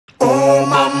Oh,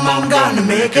 mom, I'm gonna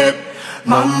make it.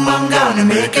 Mom, I'm gonna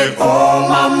make it. Oh,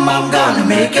 mom, I'm gonna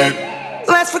make it.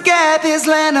 Let's forget this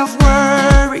land of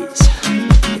worries.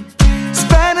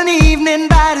 Spend an evening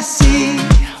by the sea.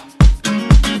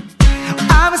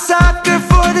 I'm a sucker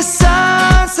for the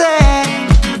sunset,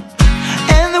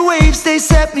 and the waves, they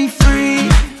set me free.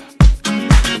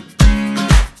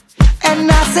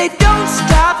 And I say don't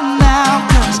stop now,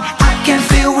 'cause I can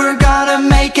feel we're gonna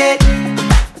make it.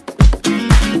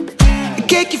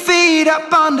 Kick your feet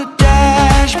up on the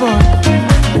dashboard.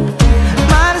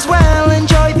 Might as well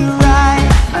enjoy the ride.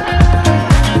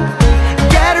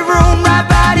 Get a room right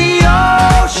by the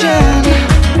ocean,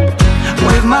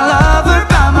 with my lover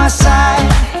by my side.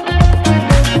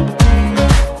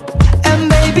 And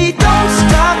baby, don't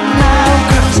stop now,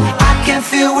 'cause I can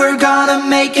feel we're gonna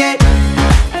make it.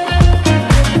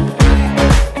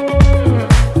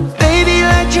 Baby,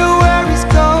 let your worries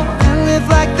go and live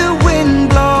like the wind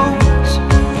blows.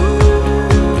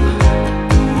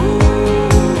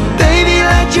 Baby,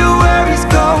 let your worries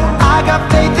go. I got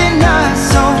faith in us,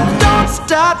 so don't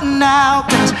stop now,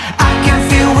 'cause I can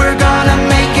feel we're gonna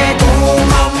make it. Oh,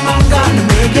 mom, I'm gonna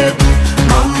make it.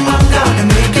 Mom, I'm gonna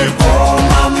make it. Oh,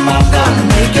 mom, I'm gonna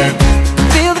make it.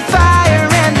 Feel the fire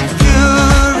and the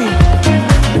fury.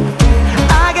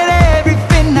 I got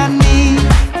everything I need.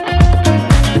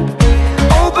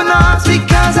 Open arms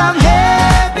because I'm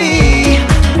happy.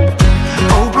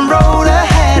 Open road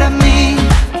ahead of me.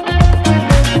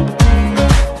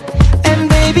 And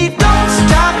baby, don't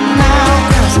stop now,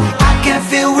 'cause I can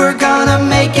feel we're gonna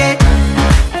make it.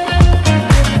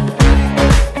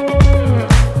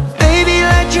 Baby,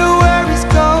 let your worries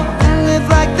go and live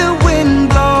like the wind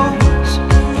blows.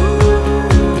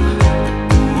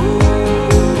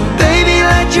 Baby,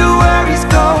 let your worries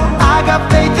go. I got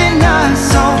faith in us,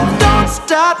 so don't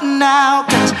stop now,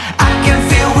 'cause I can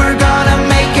feel we're gonna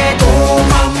make it. Oh,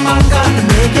 mom, I'm gonna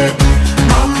make it.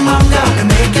 Mom, I'm gonna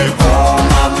make it. Oh,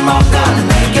 mom, I'm gonna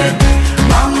make it.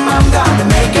 Mom, I'm gonna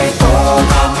make it. Oh,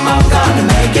 mom, I'm gonna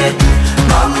make it.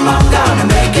 Mom, I'm gonna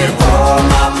make it. Oh,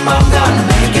 mom, I'm gonna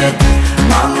make it.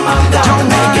 Mom, I'm gonna Don't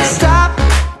make wanna it. stop,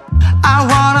 I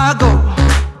wanna go.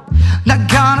 Not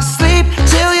gonna sleep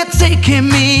till you're taking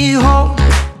me home.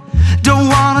 Don't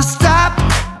wanna stop,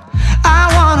 I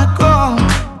wanna go.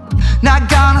 Not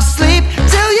gonna sleep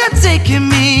till you're taking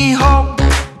me home.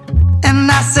 And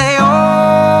I say, oh,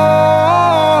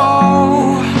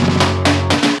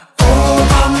 Oh,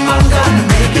 mom, I'm gonna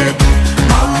make it.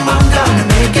 Mom, I'm gonna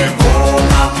make it. Oh,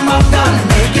 mom, I'm gonna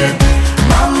make it.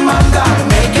 Mom, I'm gonna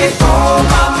make it. Oh,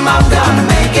 mom, I'm gonna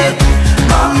make it.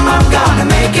 Mom, I'm gonna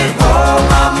make it. Oh,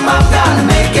 mom, I'm gonna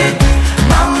make it.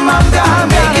 Mom, I'm gonna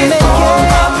make it. Oh,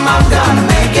 mom, I'm gonna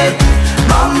make it.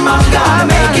 Mom, I'm gonna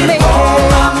make it. Oh,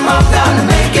 mom, I'm gonna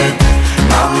make it.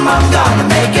 Mom, I'm gonna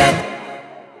make it.